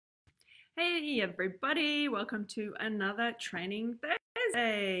Hey everybody, welcome to another Training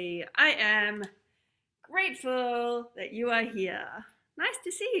Thursday. I am grateful that you are here. Nice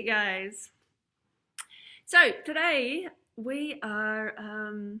to see you guys. So today we are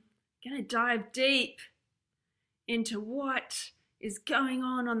going to dive deep into what is going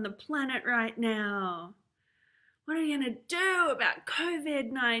on the planet right now. What are we going to do about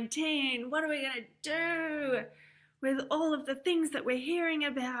COVID-19? What are we going to do with all of the things that we're hearing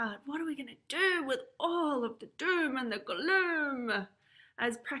about? What are we going to do with all of the doom and the gloom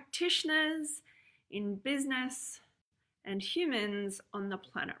as practitioners in business and humans on the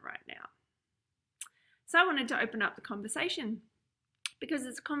planet right now? So I wanted to open up the conversation because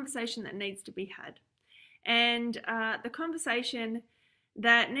it's a conversation that needs to be had. And the conversation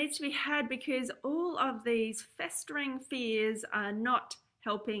that needs to be had because all of these festering fears are not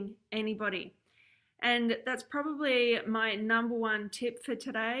helping anybody. And that's probably my number one tip for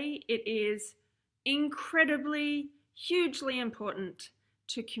today. It is incredibly, hugely important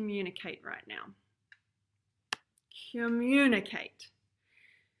to communicate right now. Communicate.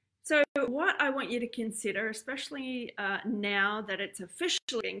 So what I want you to consider, especially now that it's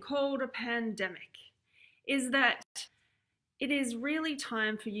officially being called a pandemic, is that it is really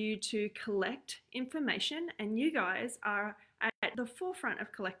time for you to collect information, and you guys are at the forefront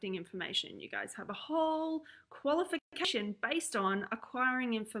of collecting information. You guys have a whole qualification based on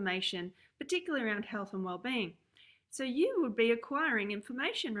acquiring information, particularly around health and well-being. So you would be acquiring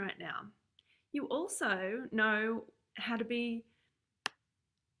information right now. You also know how to be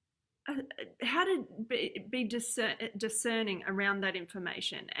discerning around that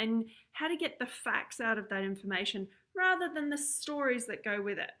information and how to get the facts out of that information rather than the stories that go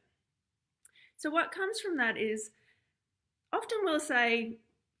with it. So what comes from that is often we'll say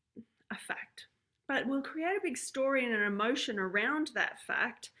a fact, but we'll create a big story and an emotion around that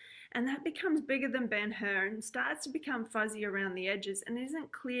fact, and that becomes bigger than Ben-Hur and starts to become fuzzy around the edges and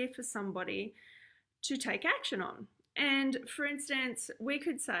isn't clear for somebody to take action on. And for instance, we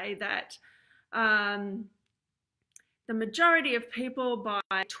could say that the majority of people by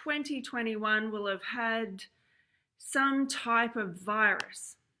 2021 will have had some type of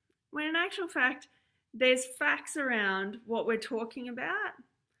virus, when in actual fact, there's facts around what we're talking about.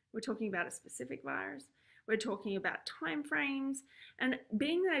 We're talking about a specific virus. We're talking about time frames, and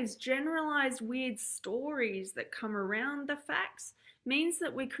being those generalized weird stories that come around the facts means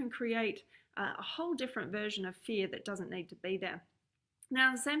that we can create a whole different version of fear that doesn't need to be there.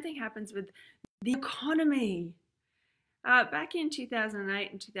 Now, the same thing happens with the economy. Back in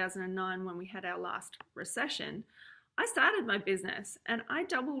 2008 and 2009, when we had our last recession, I started my business and I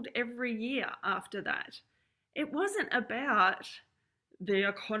doubled every year after that. It wasn't about the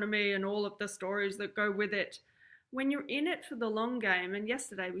economy and all of the stories that go with it. When you're in it for the long game, and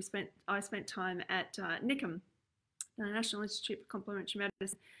yesterday I spent time at NICM, the National Institute for Complementary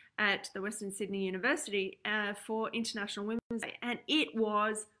Medicine, at the Western Sydney University for International Women's Day, and it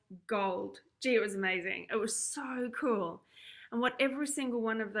was gold. Gee, it was amazing. It was so cool. And what every single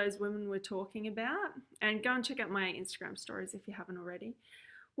one of those women were talking about, and go and check out my Instagram stories if you haven't already,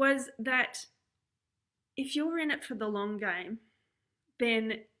 was that if you're in it for the long game,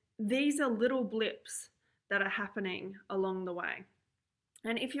 then these are little blips that are happening along the way.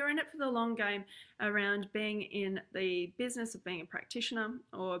 And if you're in it for the long game around being in the business of being a practitioner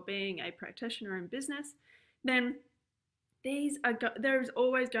or being a practitioner in business, then there's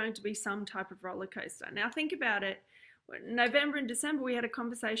always going to be some type of roller coaster. Now think about it. In November and December, we had a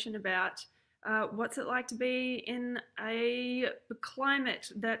conversation about what's it like to be in a climate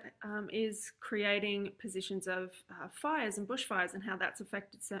that is creating positions of fires and bushfires and how that's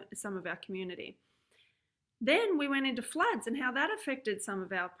affected some of our community. Then we went into floods and how that affected some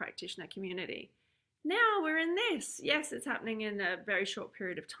of our practitioner community. Now we're in this. Yes, it's happening in a very short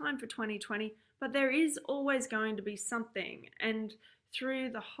period of time for 2020, but there is always going to be something. And through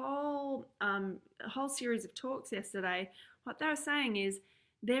the whole series of talks yesterday, what they were saying is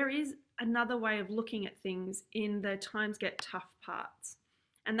there is another way of looking at things in the times get tough parts.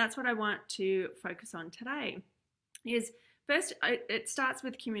 And that's what I want to focus on today. Is first, it starts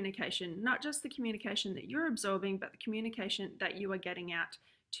with communication, not just the communication that you're absorbing, but the communication that you are getting out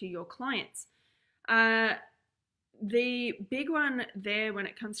to your clients. The big one there when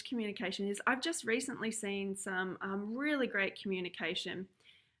it comes to communication is I've just recently seen some really great communication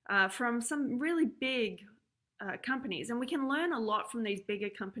from some really big companies, and we can learn a lot from these bigger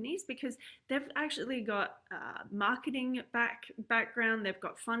companies because they've actually got marketing background, they've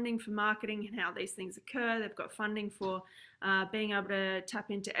got funding for marketing and how these things occur, they've got funding for being able to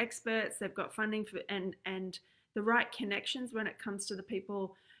tap into experts, they've got funding for and the right connections when it comes to the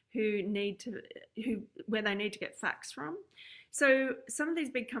people where they need to get facts from. So some of these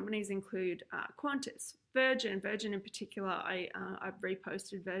big companies include Qantas, Virgin in particular. I've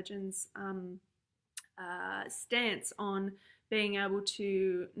reposted Virgin's stance on being able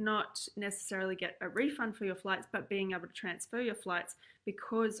to not necessarily get a refund for your flights, but being able to transfer your flights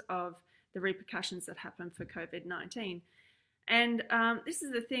because of the repercussions that happen for COVID-19. And this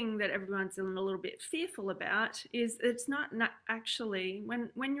is the thing that everyone's a little bit fearful about, is it's not actually,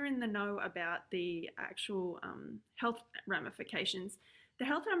 when you're in the know about the actual health ramifications, the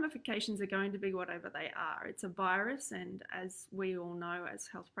health ramifications are going to be whatever they are. It's a virus, and as we all know as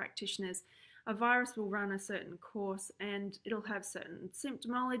health practitioners, a virus will run a certain course and it'll have certain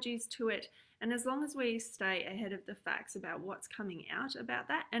symptomologies to it. And as long as we stay ahead of the facts about what's coming out about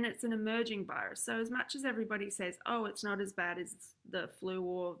that, and it's an emerging virus. So as much as everybody says, oh, it's not as bad as the flu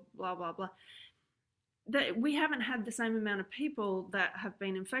or blah, blah, blah, that we haven't had the same amount of people that have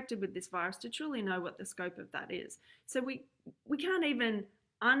been infected with this virus to truly know what the scope of that is. So we can't even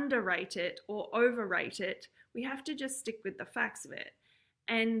underrate it or overrate it. We have to just stick with the facts of it.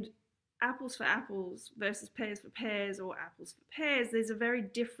 And apples for apples versus pears for pears, or apples for pears, there's a very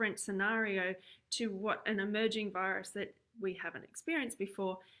different scenario to what an emerging virus that we haven't experienced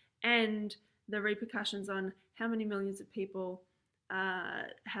before, and the repercussions on how many millions of people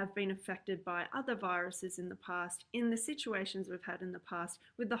have been affected by other viruses in the past, in the situations we've had in the past,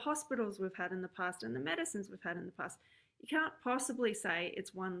 with the hospitals we've had in the past, and the medicines we've had in the past. You can't possibly say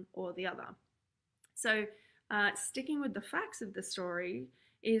it's one or the other. So sticking with the facts of the story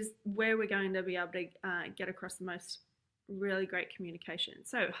is where we're going to be able to get across the most really great communication.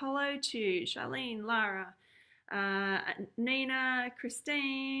 So hello to Charlene, Lara, Nina,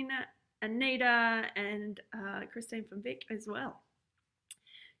 Christine, Anita, and Christine from Vic as well.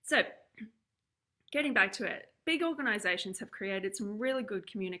 So getting back to it, big organizations have created some really good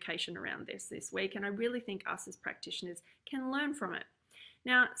communication around this week, and I really think us as practitioners can learn from it.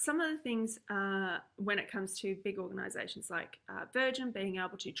 Now, some of the things when it comes to big organizations like Virgin being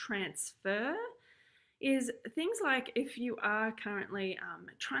able to transfer is things like, if you are currently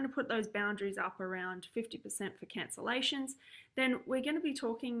trying to put those boundaries up around 50% for cancellations, then we're going to be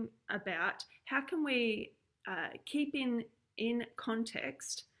talking about how can we keep in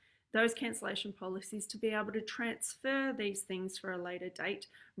context those cancellation policies to be able to transfer these things for a later date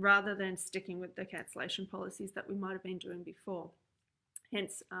rather than sticking with the cancellation policies that we might have been doing before.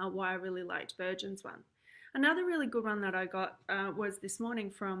 Hence why I really liked Virgin's one. Another really good one that I got was this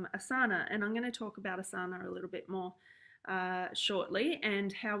morning from Asana, and I'm going to talk about Asana a little bit more shortly,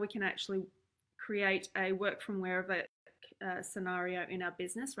 and how we can actually create a work from wherever scenario in our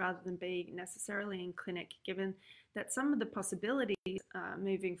business rather than being necessarily in clinic, given that some of the possibilities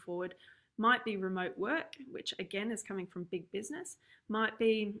moving forward might be remote work, which again is coming from big business, might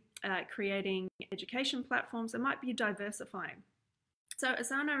be creating education platforms, it might be diversifying. So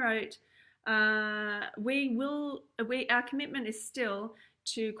Asana wrote, our commitment is still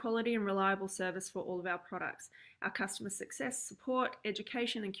to quality and reliable service for all of our products. Our customer success, support,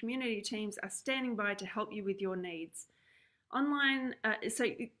 education, and community teams are standing by to help you with your needs. Online, so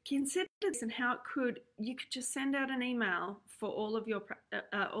consider this and how you could just send out an email for all of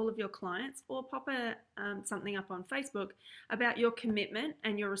your clients, or pop something up on Facebook about your commitment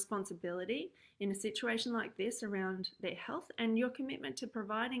and your responsibility in a situation like this around their health, and your commitment to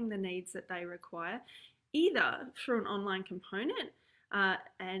providing the needs that they require, either through an online component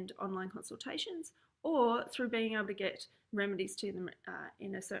and online consultations, or through being able to get remedies to them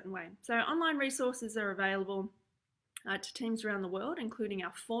in a certain way. So online resources are available to teams around the world, including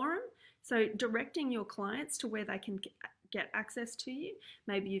our forum. So directing your clients to where they can get access to you.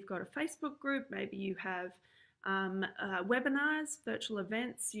 Maybe you've got a Facebook group, maybe you have webinars, virtual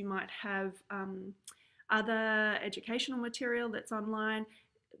events, you might have other educational material that's online.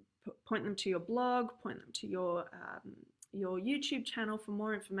 Point them to your blog, point them to your YouTube channel for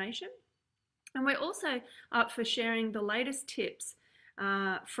more information. And we're also up for sharing the latest tips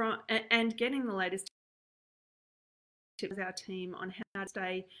and getting the latest tips with our team on how to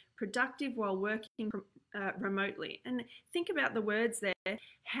stay productive while working remotely. And think about the words there,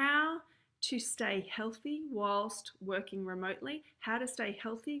 how to stay healthy whilst working remotely, how to stay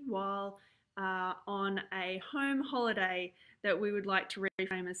healthy while on a home holiday that we would like to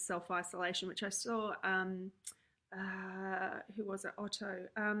reframe as self-isolation, which I saw, who was it, Otto,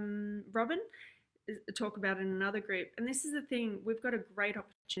 Robin, talk about in another group. And this is the thing, we've got a great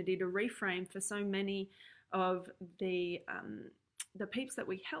opportunity to reframe for so many of the peeps that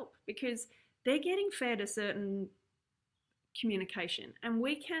we help, because they're getting fed a certain communication, and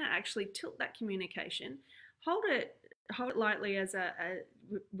we can actually tilt that communication, hold it lightly as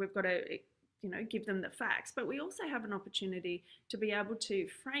we've got to, give them the facts, but we also have an opportunity to be able to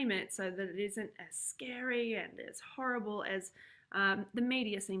frame it so that it isn't as scary and as horrible as the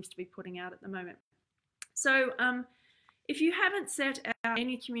media seems to be putting out at the moment. So if you haven't set out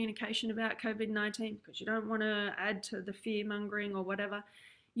any communication about COVID-19 because you don't want to add to the fear mongering or whatever,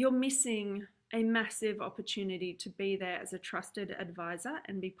 you're missing a massive opportunity to be there as a trusted advisor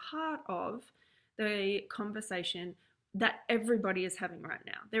and be part of the conversation that everybody is having right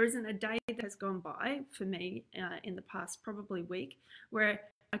now. There isn't a day that has gone by for me in the past probably week where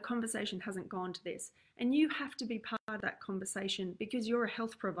a conversation hasn't gone to this. And you have to be part of that conversation because you're a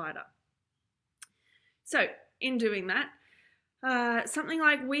health provider. So in doing that, something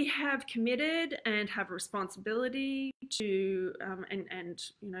like we have committed and have responsibility to,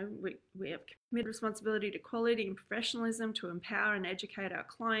 we have committed responsibility to quality and professionalism to empower and educate our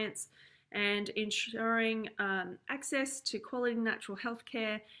clients, and ensuring access to quality natural health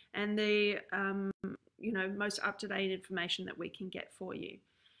care and the most up-to-date information that we can get for you.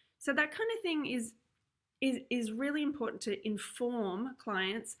 So that kind of thing is really important to inform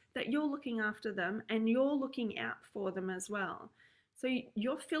clients that you're looking after them and you're looking out for them as well. So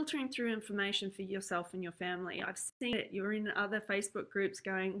you're filtering through information for yourself and your family. I've seen it. You're in other Facebook groups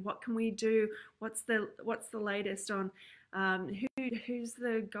going, what can we do? What's the latest on who's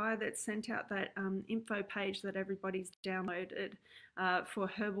the guy that sent out that info page that everybody's downloaded for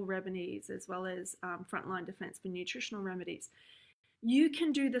herbal remedies as well as frontline defense for nutritional remedies. You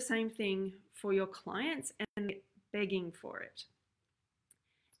can do the same thing for your clients and begging for it.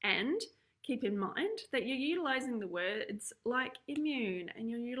 And keep in mind that you're utilizing the words like immune, and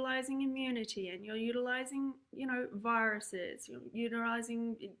you're utilizing immunity, and you're utilizing, viruses, you're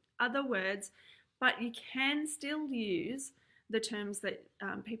utilizing other words, but you can still use the terms that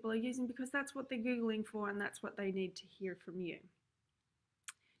people are using because that's what they're Googling for and that's what they need to hear from you.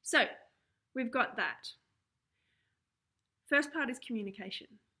 So we've got that. First part is communication.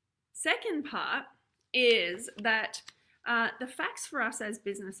 Second part is that the facts for us as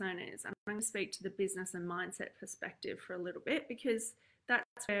business owners, and I'm going to speak to the business and mindset perspective for a little bit because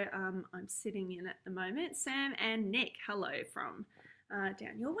that's where I'm sitting in at the moment. Sam and Nick, hello from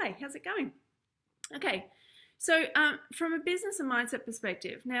down your way. How's it going? Okay, so from a business and mindset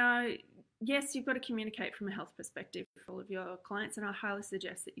perspective, now, yes, you've got to communicate from a health perspective for all of your clients, and I highly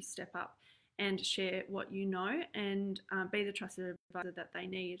suggest that you step up and share what you know and be the trusted advisor that they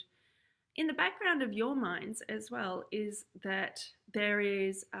need. In the background of your minds as well is that there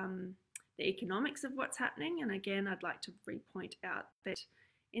is the economics of what's happening, and again, I'd like to point out that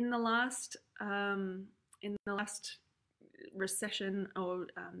in the last recession or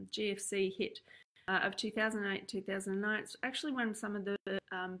GFC hit of 2008, 2009, it's actually when some of the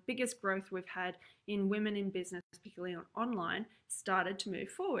biggest growth we've had in women in business, particularly online, started to move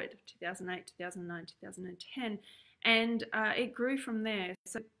forward, 2008, 2009, 2010, and it grew from there.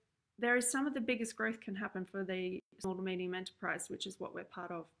 So there is some of the biggest growth can happen for the small to medium enterprise, which is what we're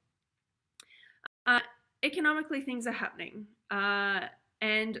part of. Economically, things are happening,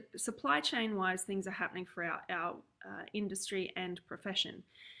 and supply chain wise, things are happening for our industry and profession,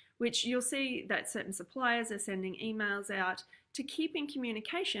 which you'll see that certain suppliers are sending emails out to keep in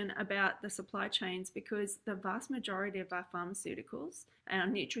communication about the supply chains because the vast majority of our pharmaceuticals, our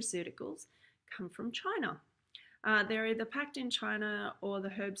nutraceuticals, come from China. They're either packed in China or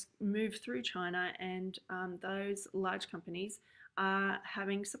the herbs move through China, and those large companies are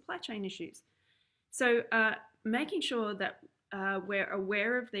having supply chain issues. So making sure that we're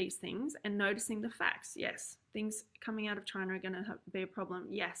aware of these things and noticing the facts. Yes, things coming out of China are going to be a problem.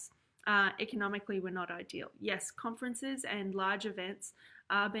 Yes, economically we're not ideal. Yes, conferences and large events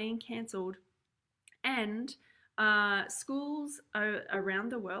are being cancelled, and schools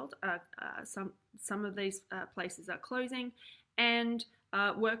around the world, some of these places are closing, and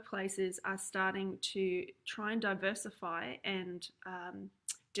workplaces are starting to try and diversify and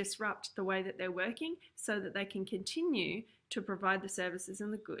disrupt the way that they're working so that they can continue to provide the services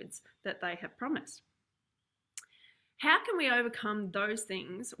and the goods that they have promised. How can we overcome those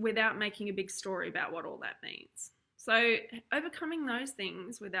things without making a big story about what all that means? So overcoming those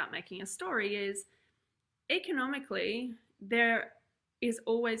things without making a story is economically, there is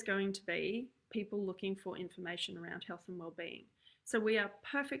always going to be people looking for information around health and well-being. So we are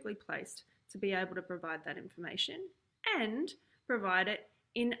perfectly placed to be able to provide that information and provide it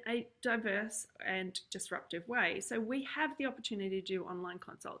in a diverse and disruptive way. So we have the opportunity to do online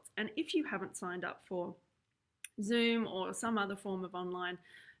consults. And if you haven't signed up for Zoom or some other form of online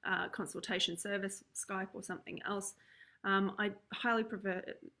consultation service, Skype or something else, I highly prefer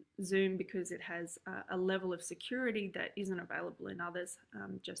Zoom because it has a level of security that isn't available in others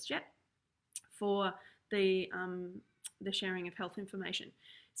just yet for the sharing of health information.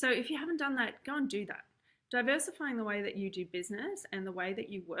 So if you haven't done that, go and do that. Diversifying the way that you do business and the way that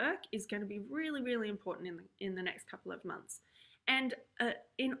you work is going to be really, really important in the next couple of months. And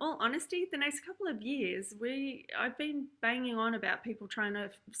in all honesty, the next couple of years, I've been banging on about people trying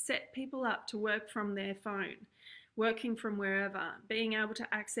to set people up to work from their phone, working from wherever, being able to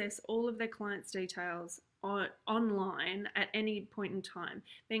access all of their clients' details online at any point in time,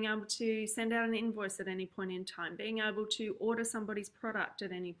 being able to send out an invoice at any point in time, being able to order somebody's product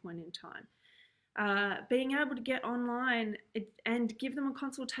at any point in time, being able to get online and give them a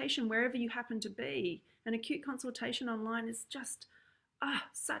consultation wherever you happen to be. An acute consultation online is just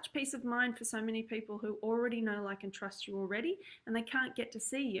such peace of mind for so many people who already know, like, and trust you already, and they can't get to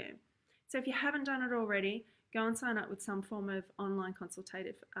see you. So if you haven't done it already, go and sign up with some form of online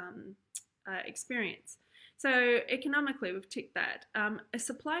consultative experience. So economically, we've ticked that.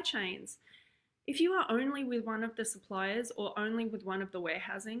 Supply chains. If you are only with one of the suppliers or only with one of the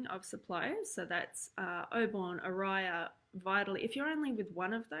warehousing of suppliers, so that's Oborn, Araya, Vitally, if you're only with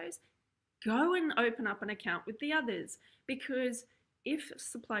one of those, go and open up an account with the others, because if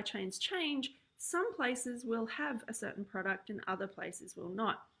supply chains change, some places will have a certain product and other places will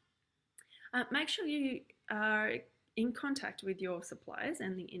not. Make sure you are in contact with your suppliers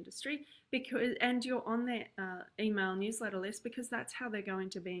and the industry, and you're on their email newsletter list, because that's how they're going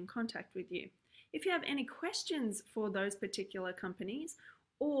to be in contact with you. If you have any questions for those particular companies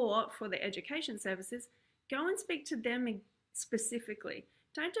or for the education services, go and speak to them specifically.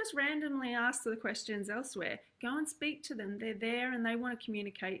 Don't just randomly ask the questions elsewhere. Go and speak to them. They're there and they want to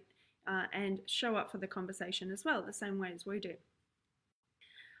communicate and show up for the conversation as well, the same way as we do.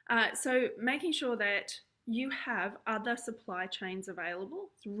 So making sure that you have other supply chains available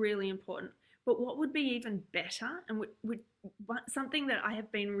is really important. But what would be even better, and something that I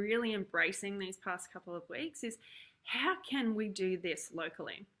have been really embracing these past couple of weeks, is how can we do this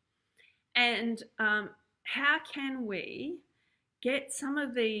locally? And how can we get some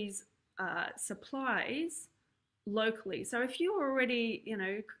of these supplies locally? So if you're already,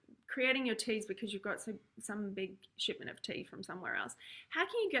 creating your teas because you've got some big shipment of tea from somewhere else, how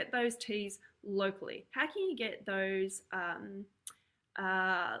can you get those teas locally? How can you get those, I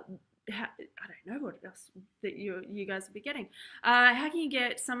don't know what else that you guys will be getting. How can you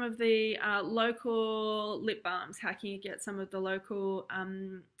get some of the local lip balms? How can you get some of the local,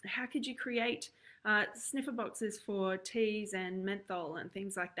 how could you create sniffer boxes for teas and menthol and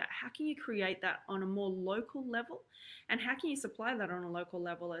things like that? How can you create that on a more local level? And how can you supply that on a local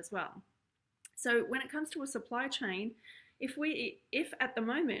level as well? So when it comes to a supply chain, if at the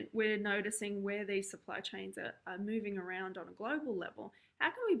moment we're noticing where these supply chains are moving around on a global level, how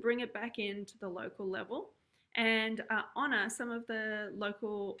can we bring it back into the local level and honor some of the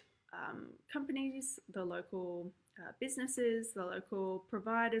local companies, the local businesses, the local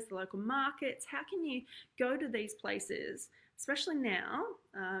providers, the local markets? How can you go to these places, especially now,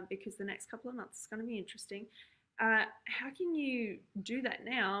 because the next couple of months is going to be interesting? How can you do that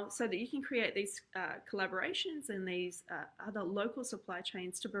now so that you can create these collaborations and these other local supply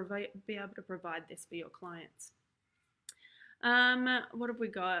chains to be able to provide this for your clients? What have we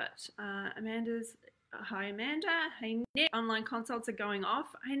got? Amanda's, hi Amanda. Hey Nick, online consults are going off.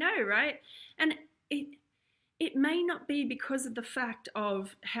 I know, right? And it may not be because of the fact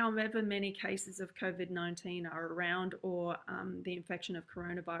of however many cases of COVID-19 are around, or the infection of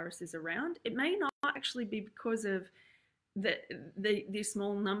coronavirus is around. It may not actually be because of the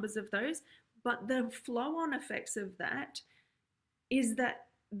small numbers of those, but the flow-on effects of that is that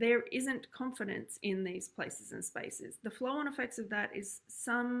there isn't confidence in these places and spaces. The flow-on effects of that is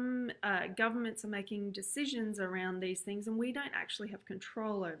some governments are making decisions around these things, and we don't actually have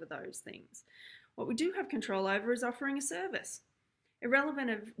control over those things. What we do have control over is offering a service, irrelevant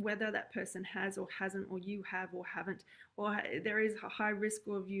of whether that person has or hasn't, or you have or haven't, or there is a high risk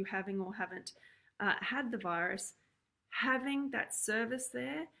of you having or haven't had the virus. Having that service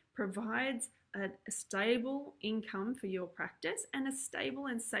there provides a stable income for your practice and a stable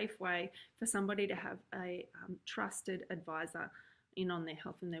and safe way for somebody to have a trusted advisor in on their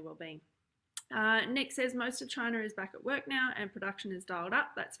health and their well-being. Nick says most of China is back at work now and production is dialed up.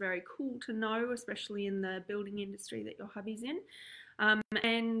 That's very cool to know, especially in the building industry that your hubby's in.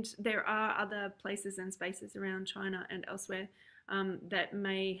 And there are other places and spaces around China and elsewhere that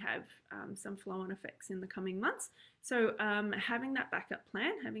may have some flow-on effects in the coming months. So having that backup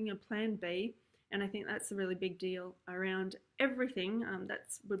plan, having a plan B, And I think that's a really big deal around everything. That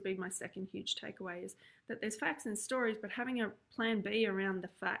would be my second huge takeaway, is that there's facts and stories, but having a plan B around the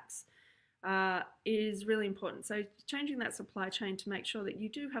facts is really important. So changing that supply chain to make sure that you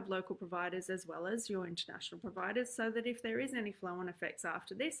do have local providers as well as your international providers, so that if there is any flow-on effects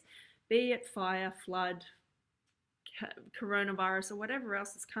after this, be it fire, flood, coronavirus, or whatever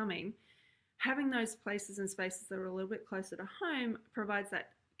else is coming, having those places and spaces that are a little bit closer to home provides that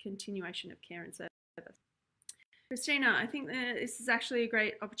continuation of care and service. Christina, I think that this is actually a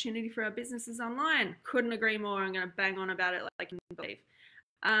great opportunity for our businesses online. Couldn't agree more. I'm going to bang on about it like you can believe.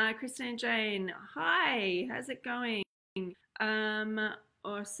 Christine Jane, hi, how's it going?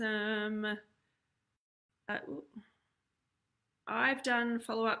 Awesome. I've done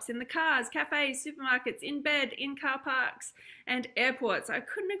follow-ups in the cars, cafes, supermarkets, in bed, in car parks, and airports. I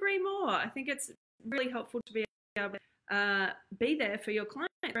couldn't agree more. I think it's really helpful to be able to be there for your client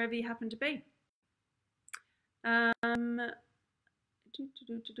wherever you happen to be. And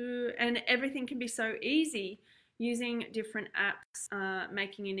everything can be so easy using different apps,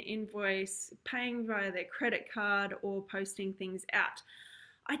 making an invoice, paying via their credit card, or posting things out.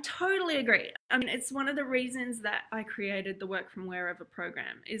 I totally agree. I mean, it's one of the reasons that I created the Work From Wherever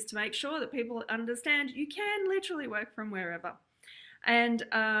program, is to make sure that people understand you can literally work from wherever, and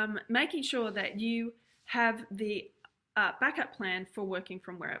making sure that you have the backup plan for working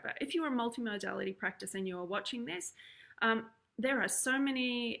from wherever. If you're a multimodality practice and you're watching this, there are so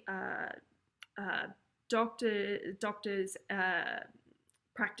many doctors,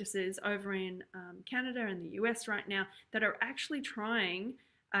 practices over in Canada and the US right now that are actually trying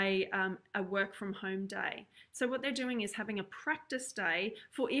a work from home day. So what they're doing is having a practice day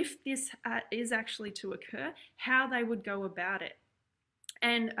for if this is actually to occur, how they would go about it.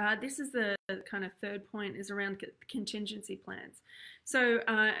 And this is the kind of third point, is around contingency plans. So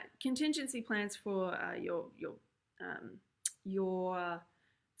contingency plans for your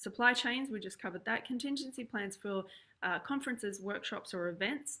supply chains, we just covered that. Contingency plans for conferences, workshops, or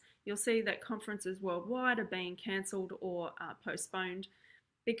events. You'll see that conferences worldwide are being cancelled or postponed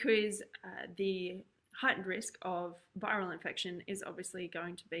because the heightened risk of viral infection is obviously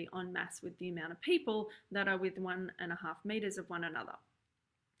going to be en masse with the amount of people that are within 1.5 meters of one another.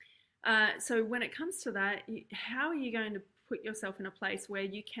 So when it comes to that, how are you going to put yourself in a place where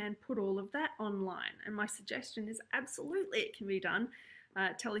you can put all of that online? And my suggestion is absolutely it can be done.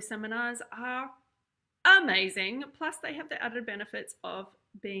 Teleseminars are amazing. Plus they have the added benefits of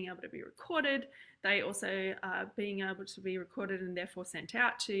being able to be recorded. They also being able to be recorded and therefore sent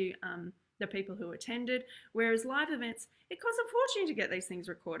out to the people who attended. Whereas live events, it costs a fortune to get these things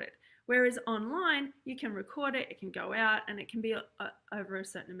recorded. Whereas online, you can record it, it can go out, and it can be over a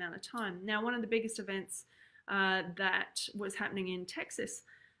certain amount of time. Now, one of the biggest events that was happening in Texas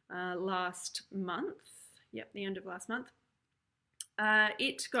last month, the end of last month,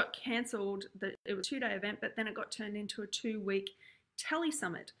 it got cancelled. It was a 2-day event, but then it got turned into a 2-week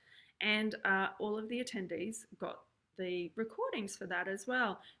tele-summit. And all of the attendees got the recordings for that as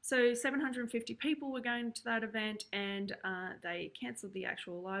well. So 750 people were going to that event, and they cancelled the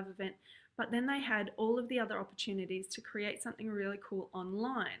actual live event. But then they had all of the other opportunities to create something really cool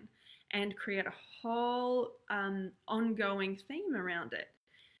online and create a whole ongoing theme around it.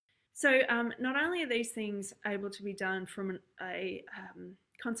 So not only are these things able to be done from a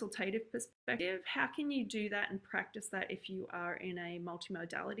consultative perspective, how can you do that and practice that if you are in a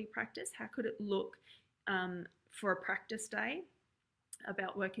multimodality practice? How could it look for a practice day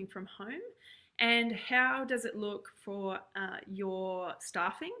about working from home? And how does it look for your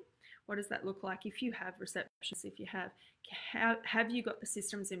staffing? What does that look like if you have receptionists, if you have you got the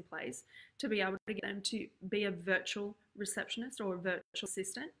systems in place to be able to get them to be a virtual receptionist or a virtual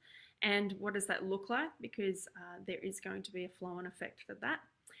assistant? And what does that look like? Because there is going to be a flow-on effect for that.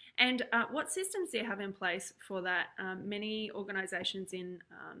 And what systems do you have in place for that? Many organizations and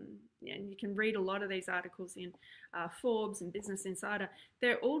you can read a lot of these articles in Forbes and Business Insider,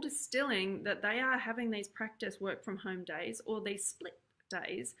 they're all distilling that they are having these practice work from home days, or these split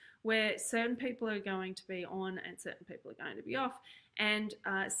days where certain people are going to be on and certain people are going to be off, and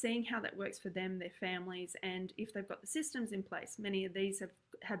seeing how that works for them, their families, and if they've got the systems in place. Many of these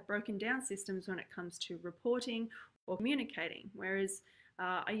have broken down systems when it comes to reporting or communicating, whereas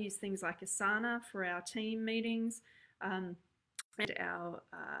I use things like Asana for our team meetings and our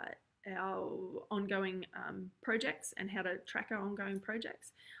ongoing projects, and how to track our ongoing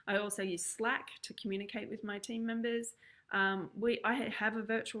projects. I also use Slack to communicate with my team members. I have a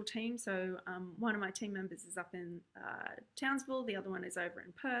virtual team, so one of my team members is up in Townsville, the other one is over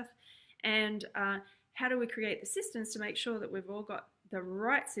in Perth. And how do we create the systems to make sure that we've all got the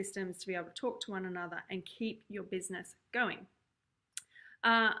right systems to be able to talk to one another and keep your business going.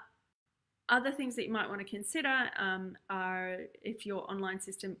 Other things that you might want to consider are if your online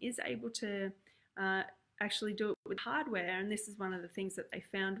system is able to actually do it with hardware, and this is one of the things that they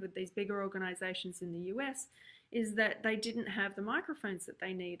found with these bigger organizations in the US, is that they didn't have the microphones that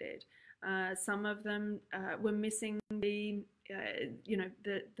they needed. Some of them were missing the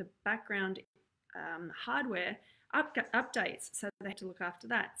background hardware updates, so they had to look after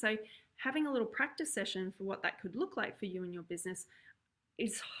that. So having a little practice session for what that could look like for you and your business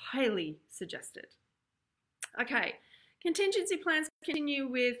is highly suggested. Okay, contingency plans continue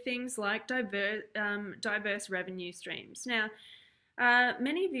with things like diverse revenue streams. Now,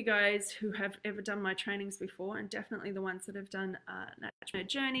 many of you guys who have ever done my trainings before, and definitely the ones that have done Naturopath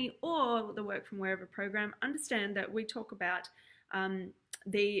Journey or the Work From Wherever program, understand that we talk about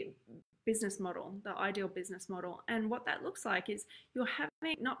the business model, the ideal business model. And what that looks like is you're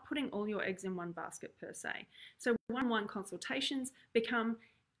not putting all your eggs in one basket per se. So one-on-one consultations become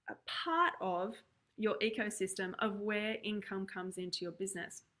a part of your ecosystem of where income comes into your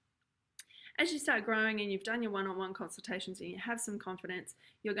business. As you start growing and you've done your one-on-one consultations and you have some confidence,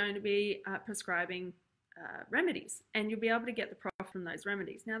 you're going to be prescribing remedies, and you'll be able to get the profit from those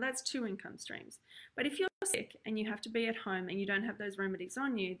remedies. Now that's 2 income streams. But if you're sick and you have to be at home and you don't have those remedies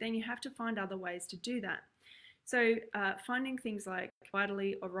on you, then you have to find other ways to do that. So finding things like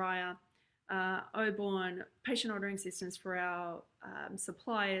Vitally, Oriya, Oborn, patient ordering systems for our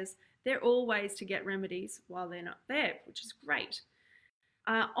suppliers, they're all ways to get remedies while they're not there, which is great.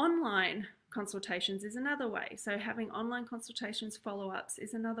 Online consultations is another way. So having online consultations, follow-ups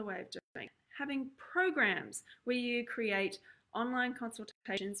is another way of doing it. Having programs where you create online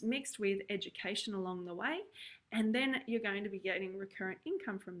consultations mixed with education along the way, and then you're going to be getting recurrent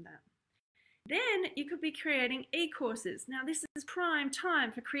income from that. Then you could be creating e-courses. Now this is prime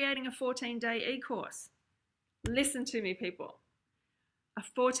time for creating a 14-day e-course. Listen to me, people. A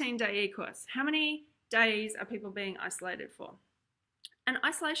 14-day e-course. How many days are people being isolated for? And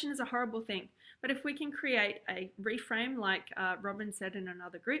isolation is a horrible thing. But if we can create a reframe, like Robin said in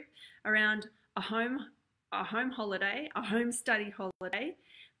another group, around a home holiday, a home study holiday,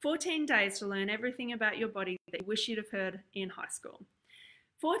 14 days to learn everything about your body that you wish you'd have heard in high school.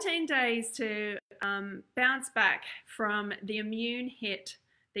 14 days to bounce back from the immune hit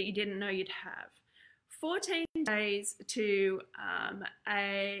that you didn't know you'd have. 14 days to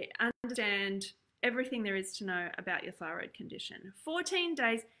understand everything there is to know about your thyroid condition. 14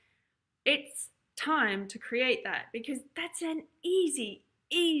 days, it's time to create that, because that's an easy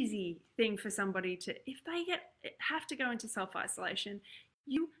thing for somebody to, if they have to go into self-isolation,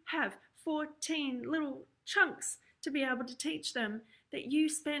 you have 14 little chunks to be able to teach them that you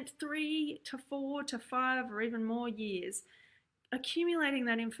spent 3 to 4 to 5 or even more years accumulating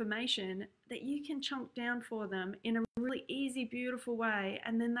that information that you can chunk down for them in a really easy, beautiful way,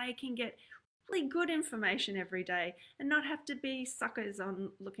 and then they can get really good information every day and not have to be suckers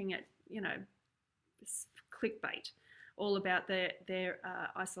on looking at, clickbait all about their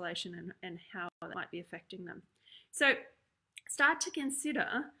isolation and how that might be affecting them. So start to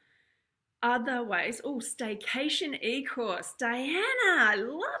consider other ways. Oh, staycation e-course. Diana, I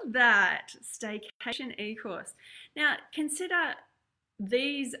love that. Staycation e-course. Now, consider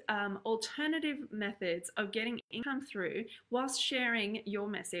these alternative methods of getting income through whilst sharing your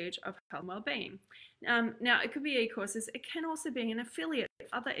message of health and well-being. Now, it could be e-courses. It can also be an affiliate of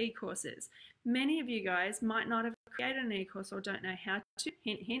other e-courses. Many of you guys might not have created an e-course or don't know how to.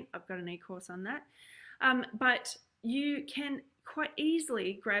 Hint, hint, I've got an e-course on that. But you can quite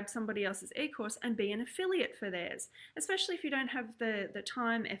easily grab somebody else's e-course and be an affiliate for theirs, especially if you don't have the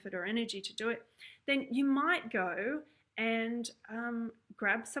time, effort, or energy to do it. Then you might go and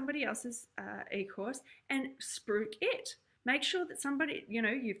grab somebody else's e-course and spruik it. Make sure that somebody,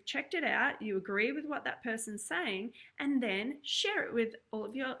 you've checked it out, you agree with what that person's saying, and then share it with all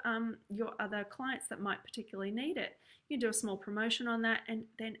of your other clients that might particularly need it. You do a small promotion on that, and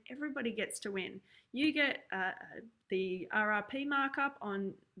then everybody gets to win. You get the RRP markup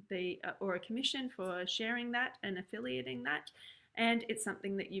on or a commission for sharing that and affiliating that. And it's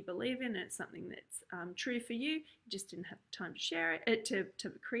something that you believe in, and it's something that's true for you. You just didn't have time to share it, to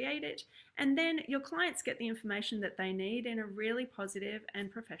create it. And then your clients get the information that they need in a really positive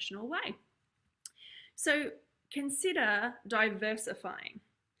and professional way. So consider diversifying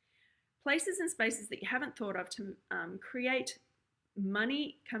places and spaces that you haven't thought of to create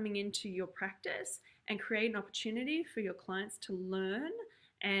money coming into your practice and create an opportunity for your clients to learn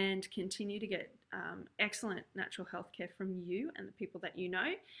and continue to get excellent natural health care from you and the people that you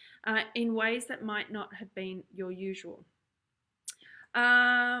know in ways that might not have been your usual.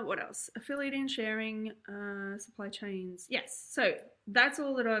 What else? Affiliating, sharing, supply chains. Yes, so that's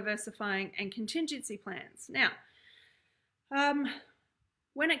all the diversifying and contingency plans. Now,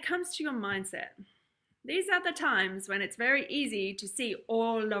 when it comes to your mindset, these are the times when it's very easy to see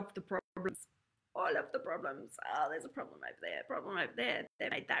all of the problems. All of the problems. Oh, there's a problem over there, problem over there. They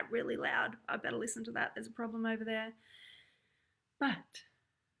made that really loud. I better listen to that. There's a problem over there. But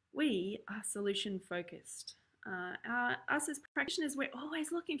we are solution focused. Us as practitioners, we're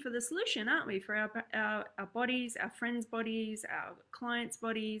always looking for the solution, aren't we? For our bodies, our friends' bodies, our clients'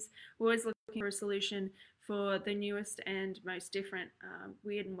 bodies. We're always looking for a solution for the newest and most different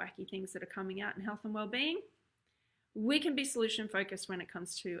weird and wacky things that are coming out in health and well-being. We can be solution focused when it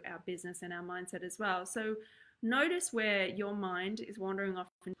comes to our business and our mindset as well. So notice where your mind is wandering off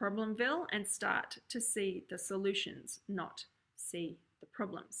in Problemville and start to see the solutions, not see the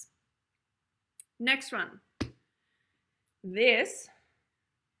problems. Next one. This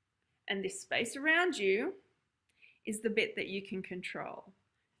and this space around you is the bit that you can control.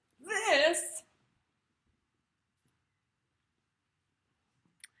 This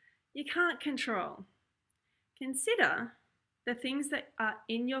you can't control. Consider the things that are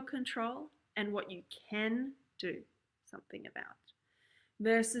in your control and what you can do something about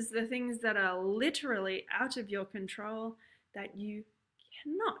versus the things that are literally out of your control that you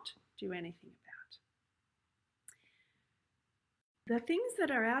cannot do anything about. The things that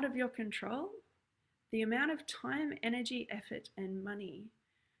are out of your control, the amount of time, energy, effort, and money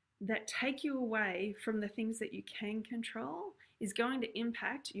that take you away from the things that you can control is going to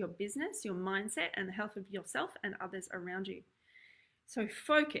impact your business, your mindset, and the health of yourself and others around you. So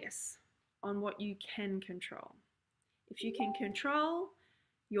focus on what you can control. If you can control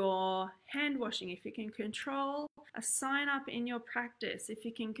your hand washing, if you can control a sign up in your practice, if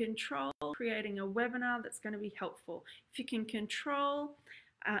you can control creating a webinar that's going to be helpful, if you can control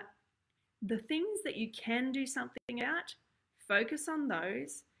the things that you can do something about, focus on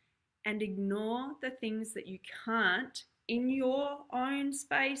those and ignore the things that you can't in your own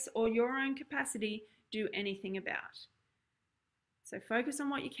space or your own capacity do anything about. So focus on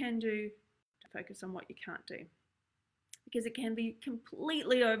what you can do, focus on what you can't do. Because it can be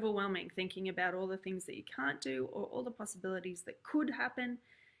completely overwhelming thinking about all the things that you can't do or all the possibilities that could happen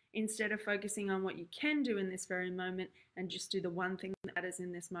instead of focusing on what you can do in this very moment and just do the one thing that matters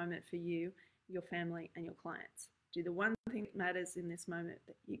in this moment for you, your family, and your clients. Do the one thing that matters in this moment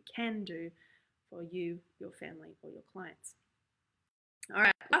that you can do for you, your family, or your clients. All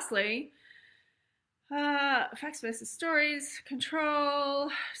right, lastly, facts versus stories,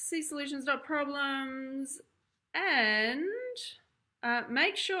 control, see solutions, not problems, and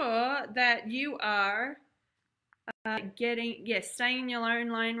make sure that you are staying in your own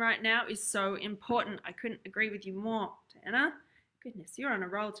lane right now is so important. I couldn't agree with you more, Dana. Goodness, you're on a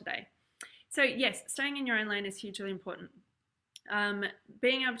roll today. So yes, staying in your own lane is hugely important.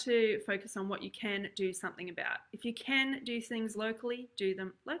 Being able to focus on what you can do something about. If you can do things locally, do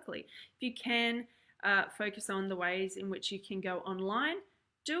them locally. If you can focus on the ways in which you can go online,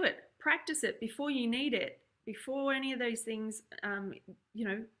 do it. Practice it before you need it, before any of those things,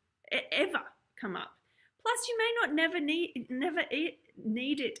 ever come up. Plus, you may not never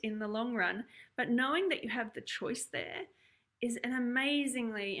need it in the long run, but knowing that you have the choice there is an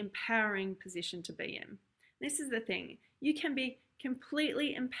amazingly empowering position to be in. This is the thing. You can be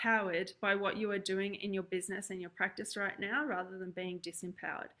completely empowered by what you are doing in your business and your practice right now rather than being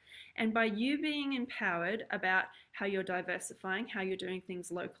disempowered. And by you being empowered about how you're diversifying, how you're doing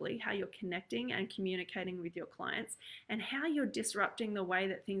things locally, how you're connecting and communicating with your clients, and how you're disrupting the way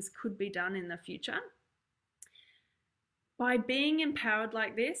that things could be done in the future, by being empowered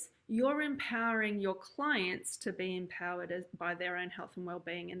like this, you're empowering your clients to be empowered by their own health and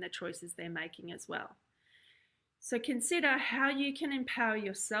well-being and the choices they're making as well. So consider how you can empower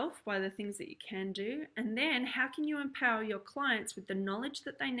yourself by the things that you can do, and then how can you empower your clients with the knowledge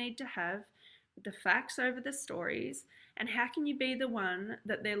that they need to have, with the facts over the stories, and how can you be the one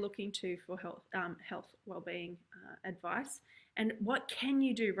that they're looking to for health well-being advice, and what can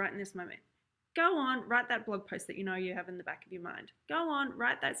you do right in this moment? Go on, write that blog post that you know you have in the back of your mind. Go on,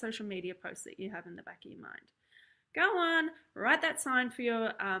 write that social media post that you have in the back of your mind. Go on, write that sign for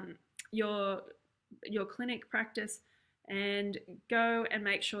your clinic practice, and go and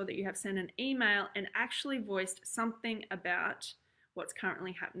make sure that you have sent an email and actually voiced something about what's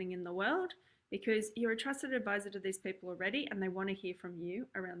currently happening in the world, because you're a trusted advisor to these people already and they want to hear from you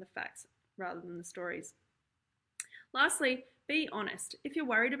around the facts rather than the stories. Lastly, be honest. If you're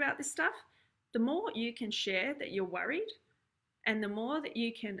worried about this stuff, the more you can share that you're worried, And the more that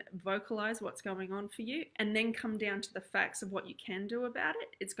you can vocalize what's going on for you and then come down to the facts of what you can do about it,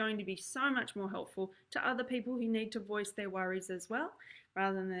 it's going to be so much more helpful to other people who need to voice their worries as well,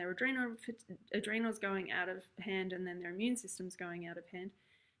 rather than their adrenals going out of hand and then their immune system's going out of hand.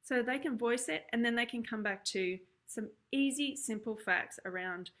 So they can voice it, and then they can come back to some easy, simple facts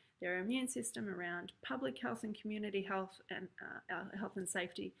around their immune system, around public health and community health and health and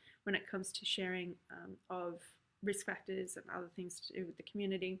safety when it comes to sharing of risk factors and other things to do with the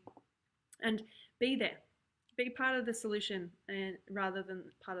community. And be there. Be part of the solution and rather than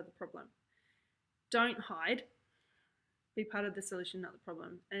part of the problem. Don't hide. Be part of the solution, not the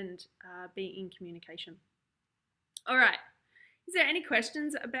problem, and be in communication. All right. Is there any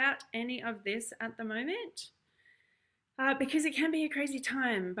questions about any of this at the moment? Because it can be a crazy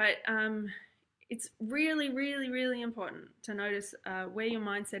time, but it's really, really, really important to notice where your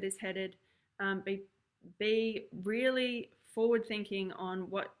mindset is headed. Be really forward thinking on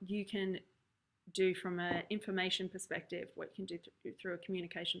what you can do from an information perspective, what you can do through a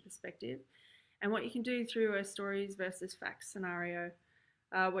communication perspective, and what you can do through a stories versus facts scenario,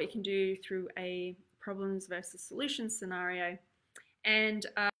 what you can do through a problems versus solutions scenario. And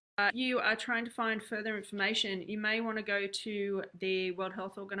if you are trying to find further information, you may want to go to the World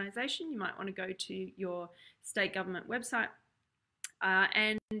Health Organization, you might want to go to your state government website,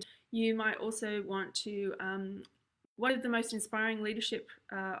 and you might also want to, one of the most inspiring leadership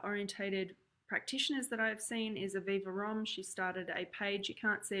orientated practitioners that I've seen is Aviva Rom. She started a page, you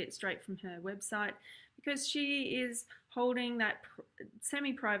can't see it straight from her website, because she is holding that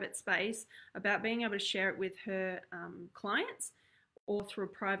semi-private space about being able to share it with her clients or through a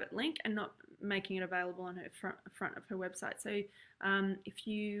private link and not making it available on her front of her website. So if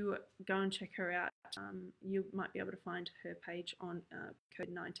you go and check her out, you might be able to find her page on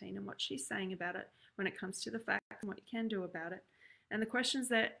COVID-19 and what she's saying about it when it comes to the facts and what you can do about it, and the questions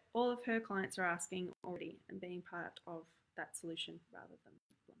that all of her clients are asking already, and being part of that solution rather than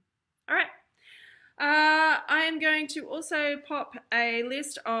the problem. All right. I am going to also pop a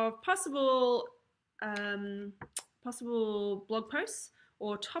list of possible blog posts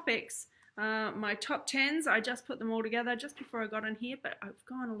or topics. My top 10s, I just put them all together just before I got on here, but I've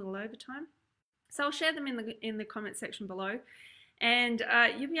gone a little over time. So I'll share them in the comment section below, and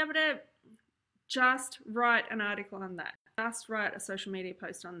you'll be able to just write an article on that, just write a social media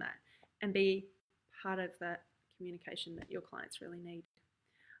post on that, and be part of that communication that your clients really need.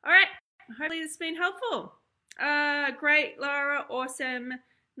 All right, hopefully this has been helpful. Great, Laura, awesome,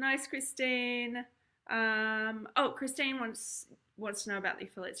 nice, Christine. Oh, Christine wants to know about the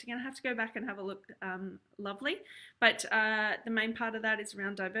affiliates. You're going to have to go back and have a look, lovely. But the main part of that is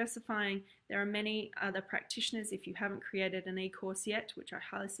around diversifying. There are many other practitioners. If you haven't created an e-course yet, which I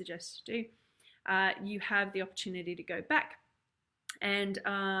highly suggest you do, you have the opportunity to go back and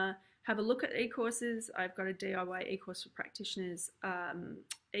have a look at e-courses. I've got a DIY e-course for practitioners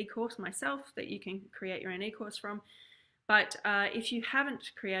e-course myself that you can create your own e-course from. But if you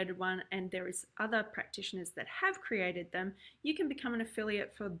haven't created one and there is other practitioners that have created them, you can become an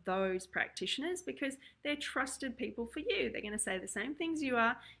affiliate for those practitioners because they're trusted people for you. They're going to say the same things you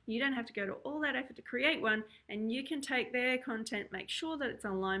are. You don't have to go to all that effort to create one, and you can take their content, make sure that it's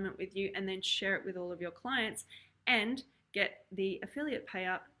in alignment with you, and then share it with all of your clients and get the affiliate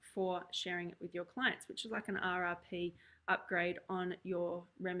payout for sharing it with your clients, which is like an RRP upgrade on your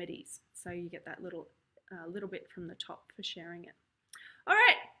remedies. So you get that little bit from the top for sharing it. All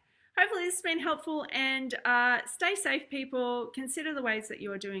right, hopefully this has been helpful, and stay safe, people. Consider the ways that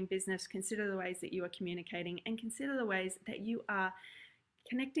you are doing business, consider the ways that you are communicating, and consider the ways that you are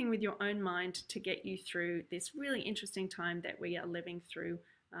connecting with your own mind to get you through this really interesting time that we are living through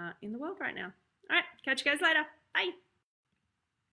in the world right now. All right, catch you guys later. Bye.